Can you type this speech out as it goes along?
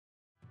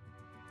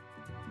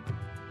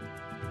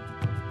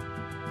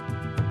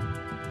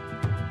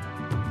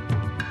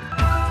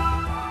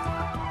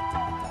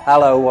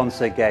Hello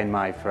once again,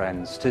 my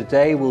friends.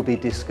 Today we'll be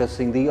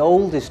discussing the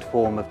oldest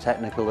form of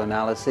technical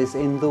analysis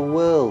in the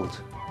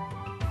world,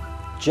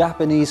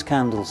 Japanese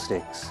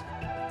candlesticks.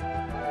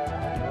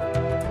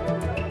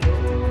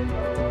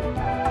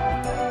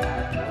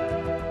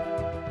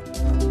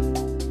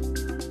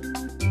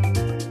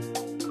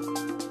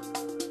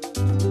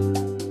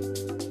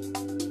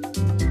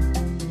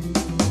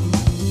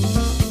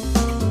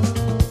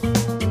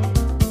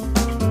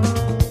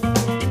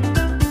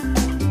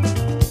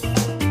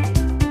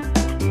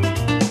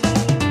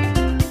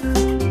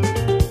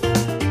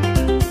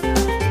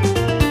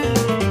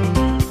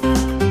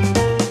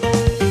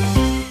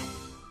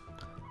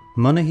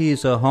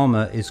 Munehisa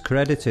Homma is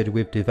credited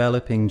with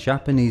developing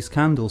Japanese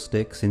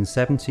candlesticks in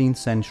 17th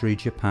century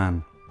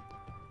Japan.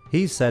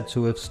 He's said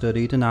to have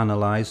studied and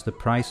analysed the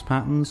price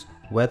patterns,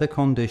 weather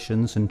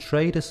conditions and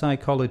trader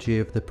psychology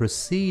of the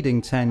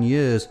preceding 10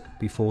 years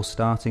before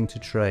starting to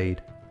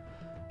trade,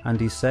 and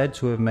he's said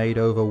to have made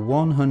over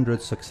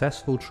 100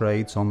 successful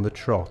trades on the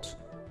trot.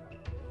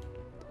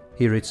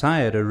 He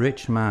retired a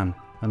rich man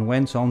and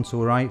went on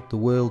to write the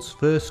world's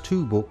first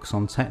 2 books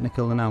on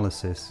technical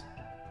analysis.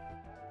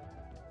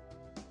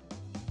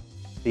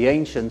 The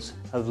ancients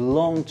have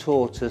long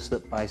taught us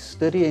that by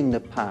studying the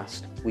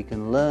past we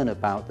can learn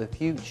about the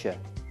future,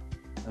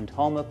 and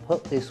Homma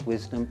put this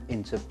wisdom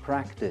into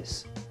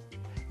practice.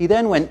 He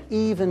then went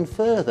even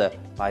further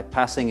by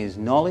passing his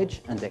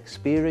knowledge and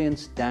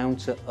experience down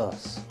to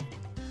us.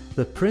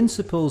 The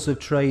principles of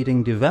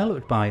trading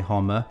developed by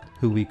Homma,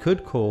 who we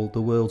could call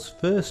the world's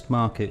first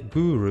market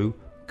guru,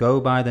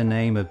 go by the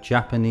name of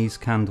Japanese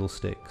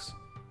candlesticks.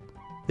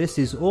 This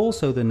is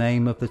also the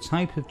name of the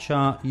type of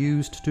chart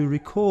used to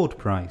record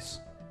price.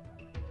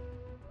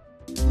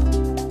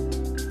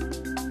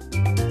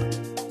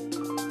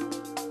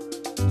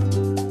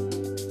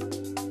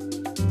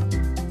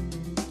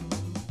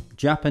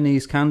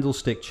 Japanese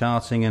candlestick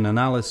charting and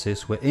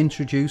analysis were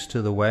introduced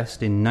to the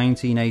West in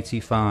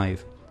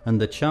 1985, and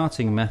the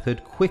charting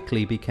method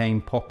quickly became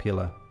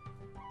popular.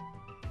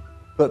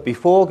 But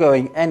before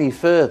going any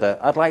further,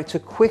 I'd like to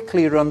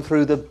quickly run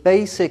through the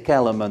basic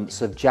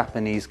elements of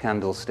Japanese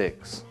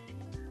candlesticks.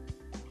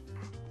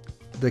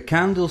 The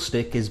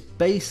candlestick is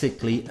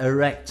basically a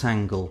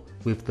rectangle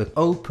with the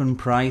open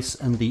price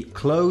and the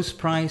close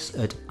price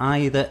at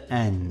either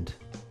end.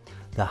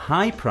 The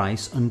high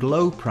price and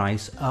low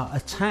price are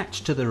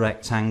attached to the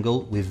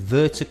rectangle with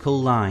vertical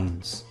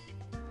lines.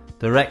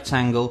 The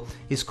rectangle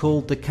is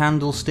called the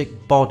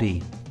candlestick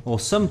body, or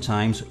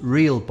sometimes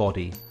real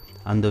body,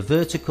 and the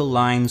vertical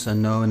lines are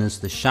known as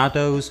the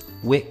shadows,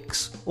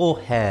 wicks or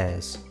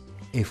hairs.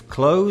 If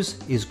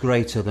close is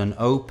greater than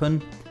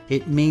open,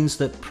 it means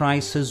that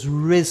price has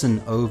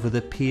risen over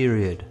the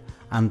period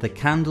and the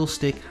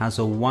candlestick has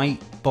a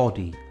white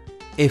body.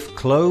 If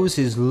close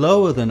is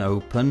lower than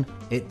open,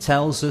 it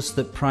tells us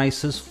that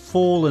price has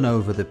fallen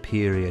over the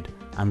period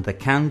and the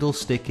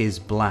candlestick is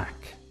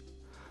black.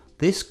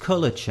 This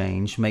colour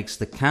change makes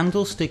the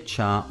candlestick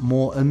chart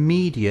more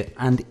immediate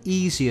and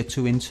easier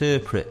to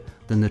interpret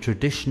than the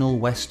traditional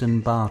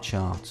Western bar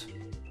chart.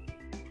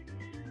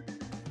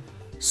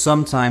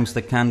 Sometimes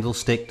the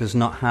candlestick does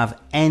not have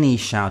any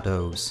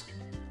shadows.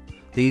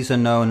 These are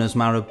known as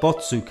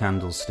marabotsu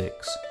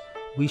candlesticks.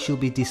 We shall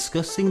be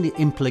discussing the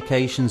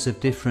implications of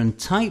different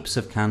types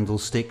of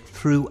candlestick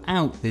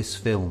throughout this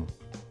film.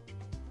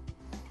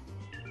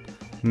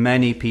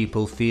 Many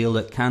people feel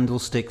that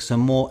candlesticks are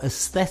more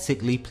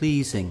aesthetically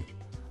pleasing,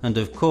 and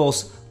of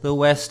course the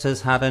West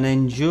has had an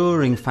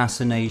enduring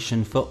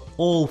fascination for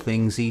all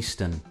things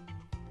Eastern.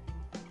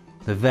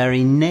 The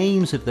very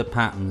names of the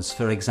patterns,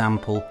 for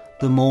example,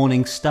 the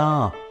morning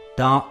star,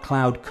 dark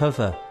cloud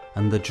cover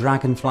and the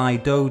dragonfly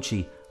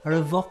doji, are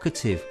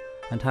evocative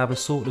and have a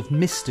sort of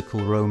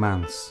mystical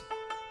romance.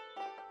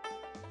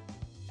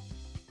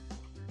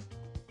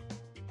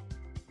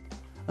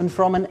 And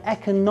from an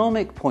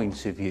economic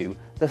point of view,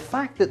 the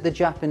fact that the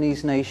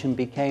Japanese nation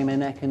became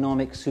an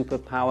economic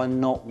superpower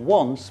not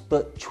once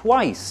but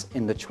twice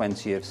in the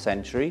 20th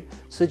century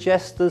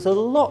suggests there's a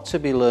lot to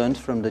be learned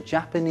from the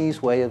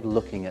Japanese way of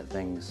looking at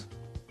things.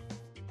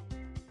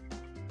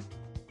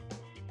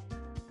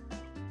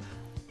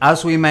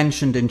 As we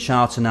mentioned in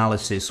Chart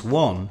Analysis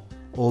 1,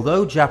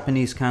 although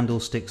Japanese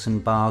candlesticks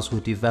and bars were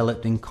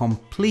developed in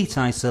complete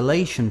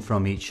isolation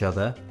from each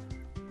other,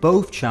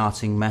 both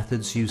charting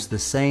methods use the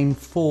same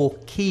 4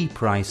 key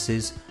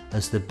prices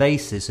as the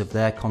basis of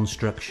their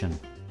construction.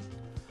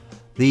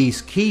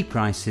 These key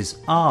prices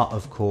are,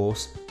 of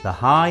course, the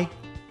high,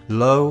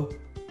 low,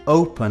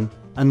 open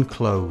and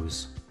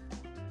close.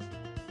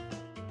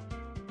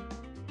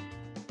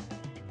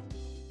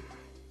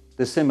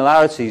 The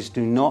similarities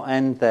do not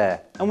end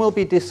there, and we'll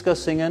be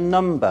discussing a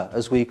number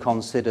as we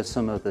consider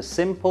some of the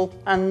simple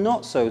and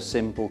not so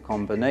simple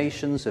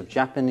combinations of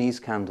Japanese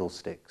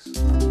candlesticks.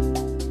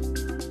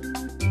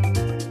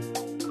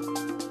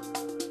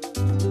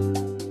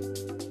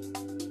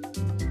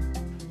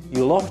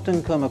 You'll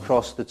often come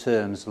across the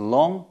terms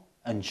long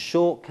and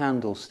short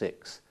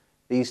candlesticks.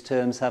 These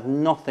terms have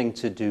nothing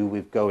to do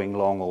with going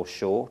long or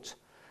short.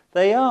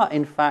 They are,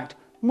 in fact,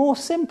 more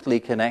simply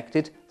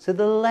connected to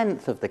the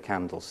length of the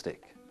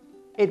candlestick.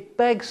 It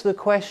begs the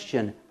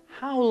question,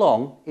 how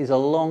long is a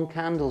long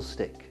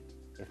candlestick?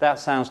 If that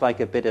sounds like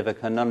a bit of a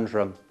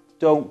conundrum,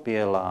 don't be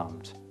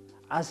alarmed.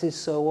 As is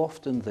so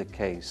often the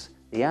case,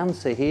 the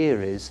answer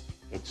here is,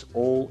 it's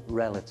all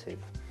relative.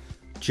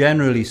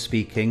 Generally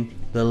speaking,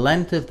 the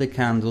length of the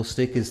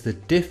candlestick is the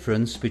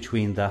difference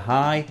between the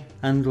high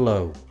and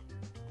low.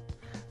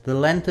 The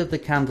length of the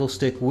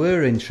candlestick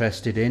we're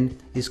interested in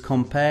is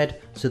compared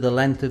to the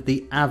length of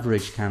the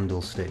average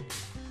candlestick.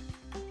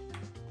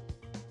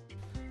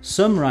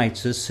 Some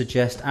writers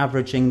suggest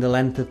averaging the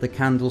length of the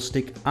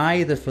candlestick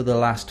either for the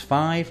last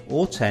 5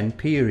 or 10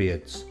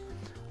 periods.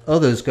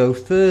 Others go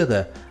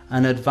further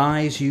and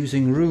advise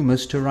using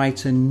rumours to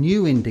write a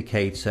new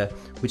indicator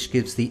which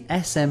gives the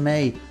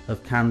SMA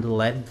of candle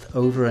length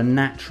over a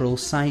natural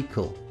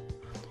cycle.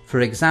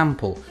 For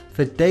example,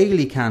 for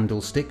daily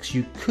candlesticks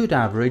you could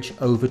average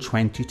over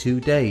 22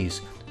 days,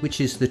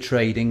 which is the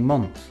trading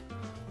month,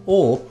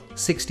 or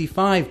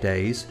 65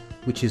 days,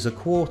 which is a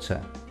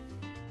quarter.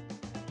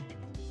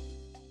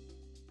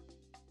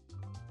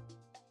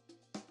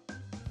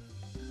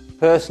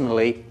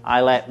 Personally,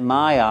 I let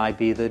my eye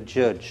be the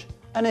judge,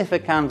 and if a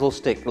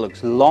candlestick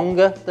looks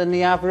longer than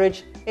the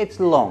average, it's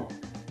long,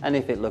 and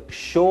if it looks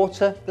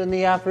shorter than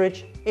the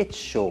average, it's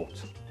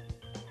short.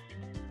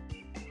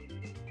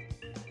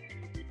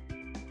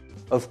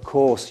 Of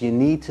course, you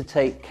need to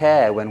take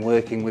care when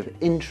working with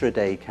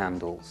intraday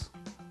candles.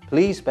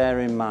 Please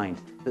bear in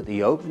mind that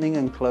the opening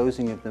and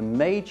closing of the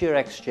major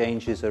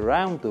exchanges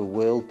around the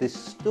world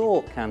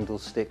distort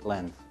candlestick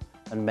length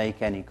and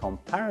make any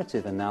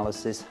comparative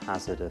analysis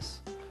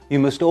hazardous. You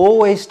must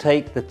always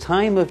take the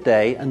time of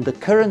day and the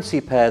currency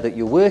pair that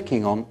you're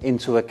working on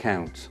into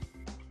account.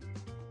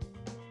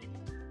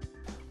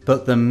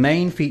 But the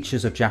main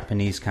features of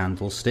Japanese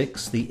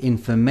candlesticks, the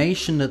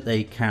information that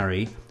they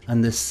carry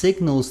and the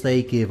signals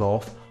they give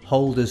off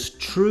hold as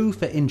true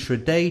for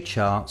intraday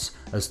charts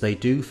as they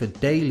do for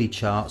daily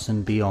charts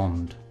and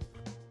beyond.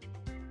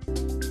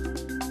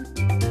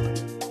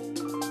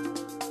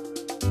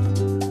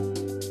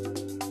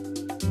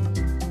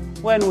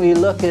 When we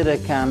look at a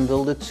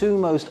candle, the two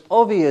most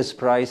obvious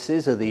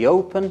prices are the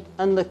open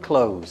and the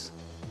close.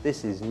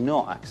 This is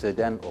not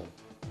accidental.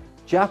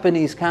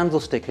 Japanese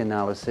candlestick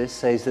analysis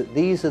says that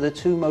these are the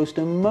two most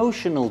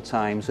emotional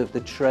times of the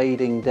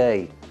trading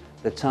day,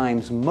 the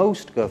times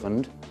most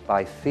governed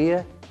by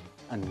fear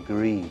and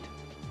greed.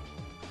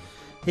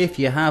 If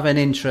you have an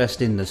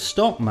interest in the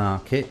stock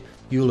market,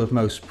 you'll have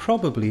most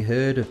probably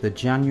heard of the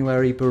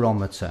January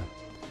barometer.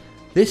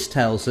 This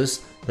tells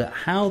us that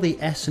how the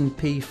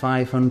S&P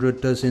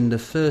 500 does in the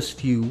first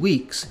few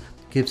weeks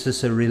gives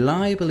us a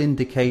reliable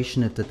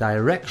indication of the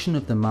direction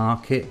of the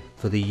market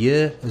for the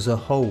year as a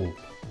whole.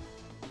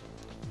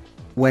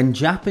 When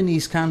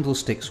Japanese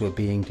candlesticks were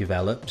being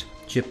developed,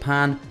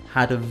 Japan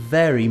had a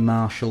very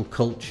martial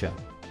culture.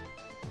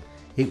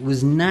 It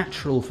was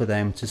natural for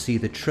them to see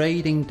the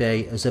trading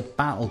day as a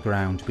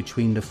battleground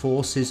between the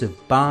forces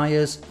of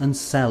buyers and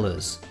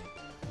sellers,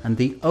 and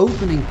the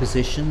opening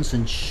positions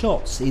and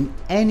shots in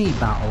any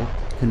battle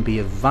can be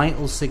of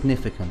vital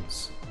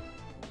significance.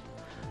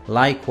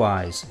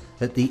 Likewise,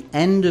 at the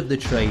end of the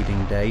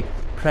trading day,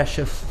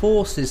 pressure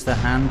forces the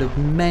hand of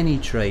many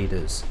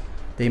traders.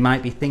 They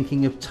might be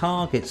thinking of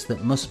targets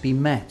that must be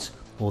met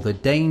or the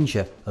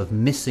danger of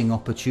missing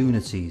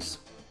opportunities.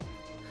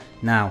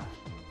 Now,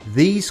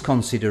 these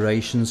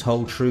considerations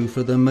hold true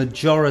for the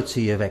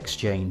majority of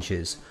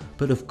exchanges,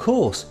 but of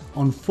course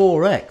on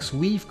Forex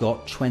we've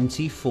got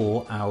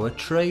 24-hour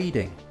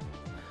trading.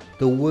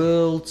 The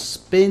world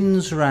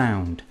spins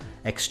round,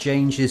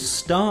 exchanges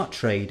start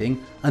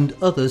trading and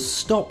others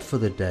stop for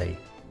the day.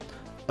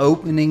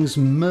 Openings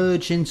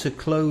merge into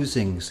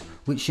closings,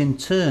 which in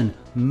turn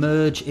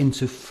merge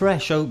into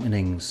fresh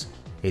openings.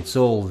 It's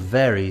all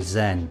very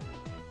zen.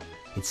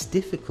 It's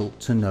difficult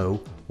to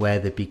know where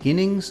the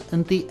beginnings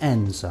and the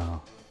ends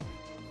are.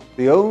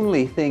 The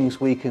only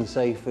things we can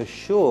say for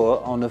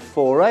sure on a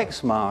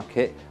Forex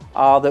market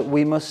are that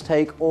we must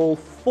take all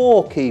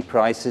 4 key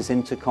prices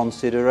into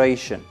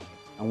consideration,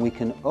 and we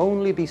can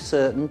only be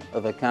certain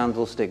of a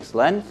candlestick's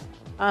length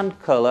and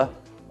colour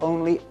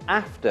only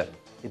after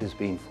it has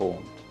been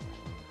formed.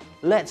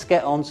 Let's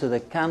get on to the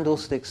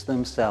candlesticks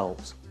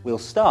themselves. We'll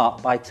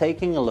start by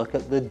taking a look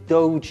at the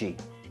doji.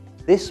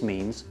 This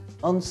means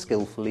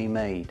unskillfully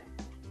made.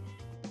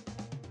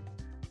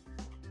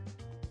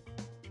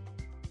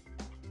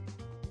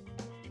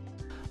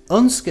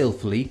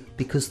 Unskillfully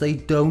because they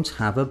don't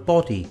have a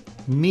body,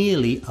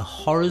 merely a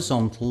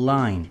horizontal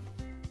line.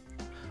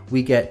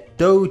 We get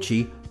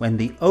doji when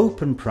the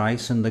open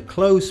price and the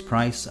close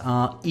price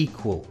are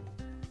equal.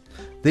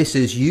 This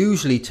is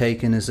usually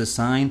taken as a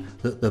sign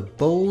that the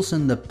bulls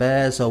and the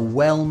bears are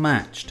well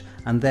matched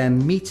and their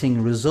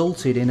meeting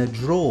resulted in a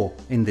draw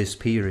in this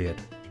period.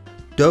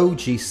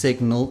 Doji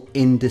signal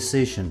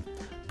indecision.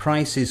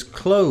 Prices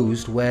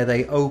closed where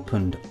they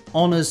opened,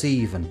 on as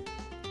even.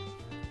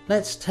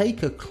 Let's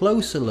take a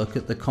closer look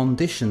at the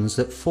conditions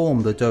that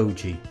form the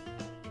doji.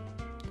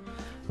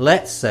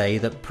 Let's say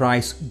that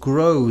price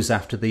grows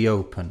after the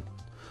open.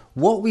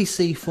 What we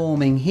see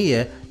forming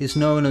here is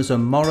known as a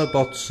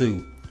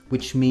morobotsu,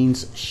 which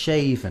means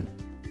shaven,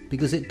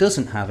 because it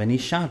doesn't have any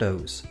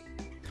shadows.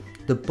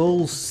 The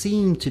bulls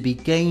seem to be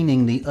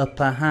gaining the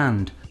upper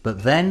hand,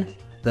 but then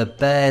the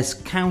bears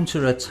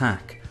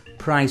counter-attack,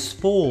 price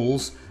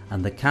falls,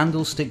 and the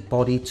candlestick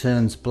body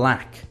turns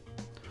black.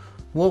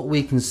 What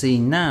we can see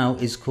now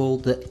is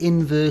called the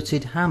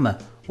inverted hammer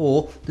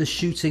or the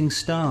shooting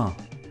star.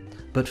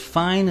 But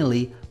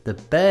finally, the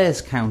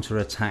bears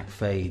counter-attack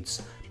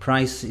fades,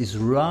 prices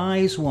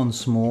rise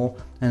once more,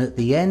 and at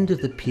the end of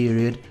the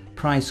period,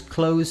 price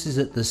closes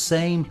at the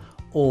same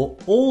or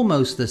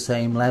almost the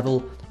same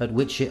level at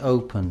which it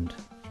opened.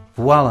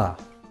 Voila!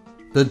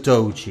 The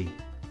doji.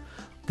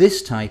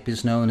 This type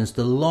is known as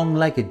the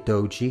long-legged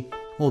doji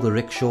or the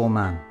rickshaw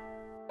man.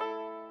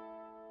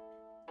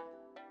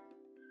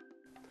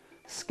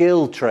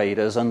 Skilled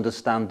traders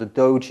understand the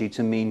doji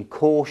to mean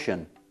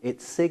caution. It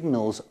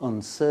signals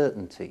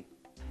uncertainty.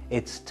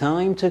 It's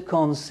time to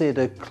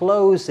consider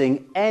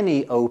closing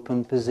any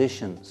open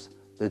positions.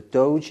 The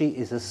doji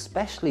is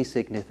especially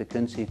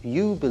significant if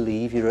you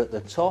believe you're at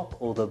the top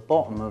or the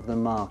bottom of the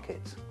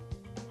market.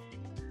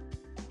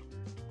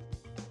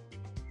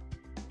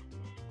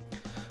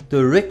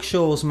 The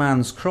rickshaw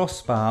man's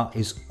crossbar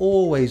is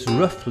always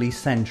roughly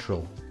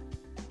central.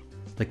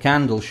 The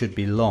candle should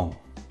be long.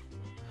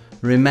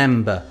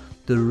 Remember,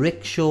 the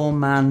rickshaw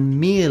man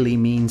merely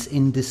means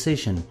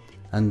indecision,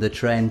 and the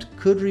trend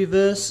could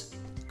reverse,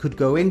 could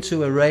go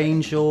into a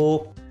range,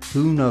 or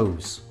who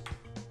knows.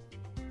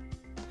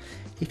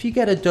 If you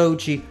get a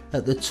doji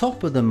at the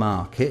top of the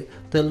market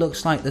that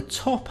looks like the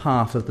top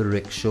half of the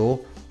rickshaw,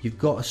 you've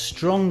got a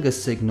stronger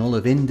signal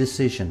of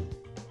indecision.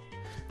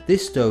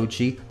 This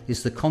doji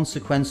is the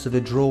consequence of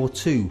a draw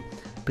too,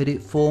 but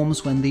it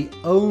forms when the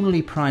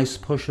only price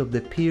push of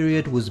the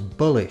period was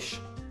bullish.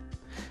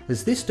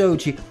 As this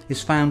doji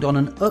is found on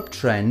an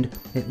uptrend,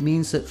 it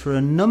means that for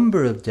a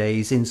number of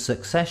days in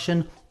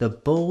succession, the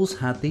bulls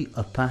had the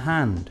upper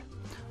hand.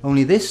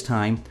 Only this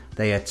time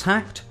they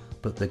attacked,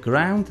 but the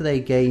ground they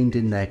gained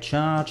in their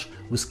charge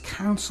was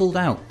cancelled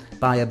out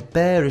by a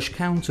bearish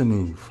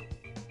countermove.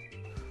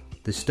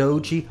 This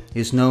doji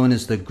is known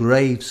as the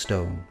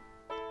gravestone.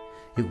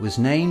 It was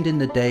named in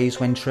the days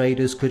when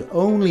traders could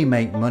only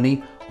make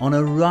money on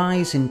a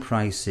rise in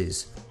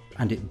prices,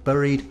 and it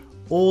buried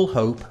all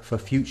hope for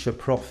future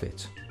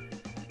profit.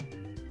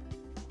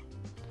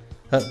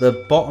 At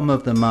the bottom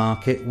of the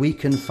market we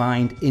can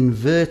find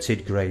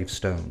inverted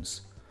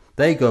gravestones.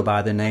 They go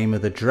by the name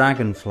of the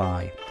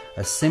dragonfly,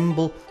 a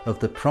symbol of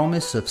the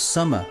promise of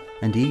summer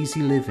and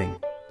easy living.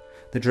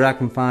 The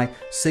dragonfly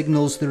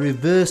signals the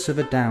reverse of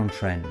a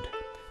downtrend.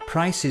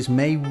 Prices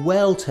may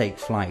well take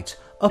flight,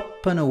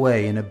 up and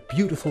away in a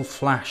beautiful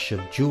flash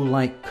of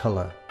jewel-like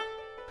colour.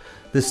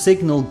 The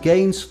signal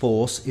gains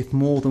force if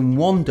more than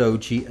one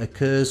doji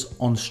occurs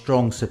on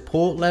strong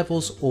support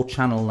levels or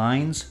channel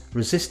lines,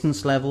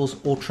 resistance levels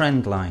or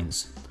trend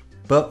lines.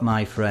 But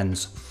my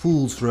friends,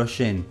 fools rush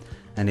in,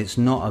 and it's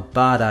not a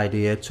bad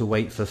idea to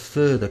wait for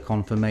further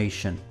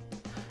confirmation.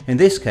 In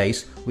this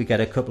case, we get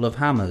a couple of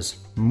hammers,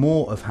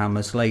 more of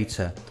hammers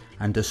later,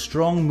 and a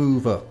strong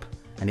move up,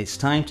 and it's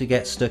time to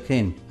get stuck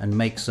in and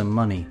make some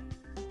money.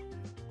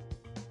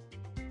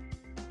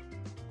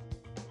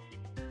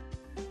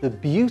 The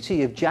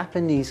beauty of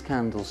Japanese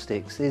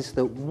candlesticks is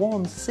that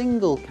one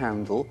single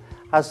candle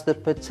has the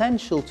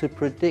potential to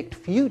predict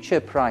future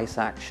price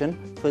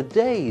action for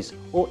days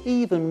or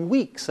even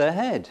weeks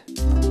ahead.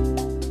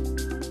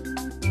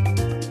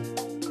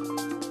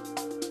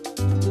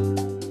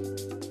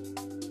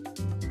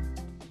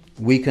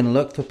 We can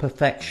look for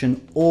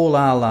perfection all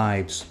our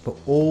lives, but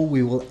all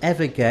we will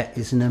ever get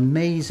is an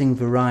amazing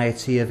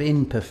variety of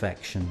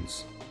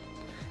imperfections.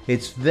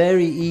 It's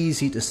very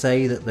easy to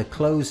say that the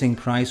closing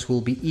price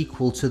will be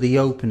equal to the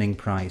opening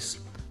price,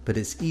 but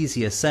it's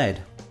easier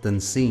said than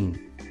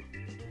seen.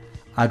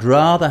 I'd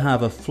rather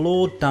have a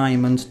flawed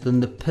diamond than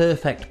the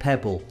perfect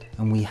pebble,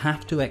 and we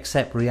have to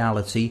accept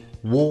reality,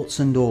 warts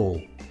and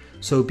all.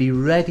 So be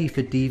ready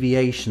for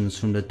deviations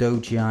from the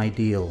doji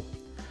ideal.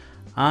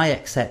 I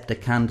accept a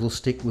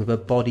candlestick with a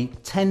body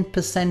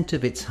 10%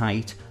 of its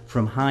height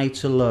from high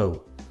to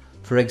low.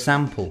 For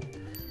example,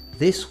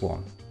 this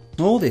one,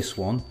 or this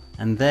one,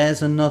 and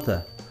there's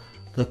another.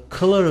 The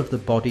colour of the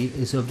body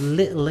is of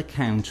little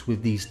account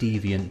with these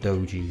deviant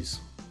dojis.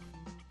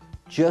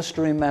 Just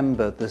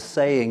remember the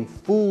saying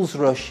 "fools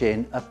rush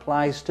in"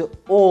 applies to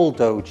all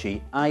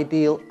doji,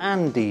 ideal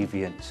and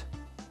deviant.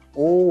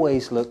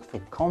 Always look for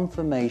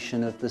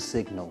confirmation of the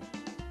signal.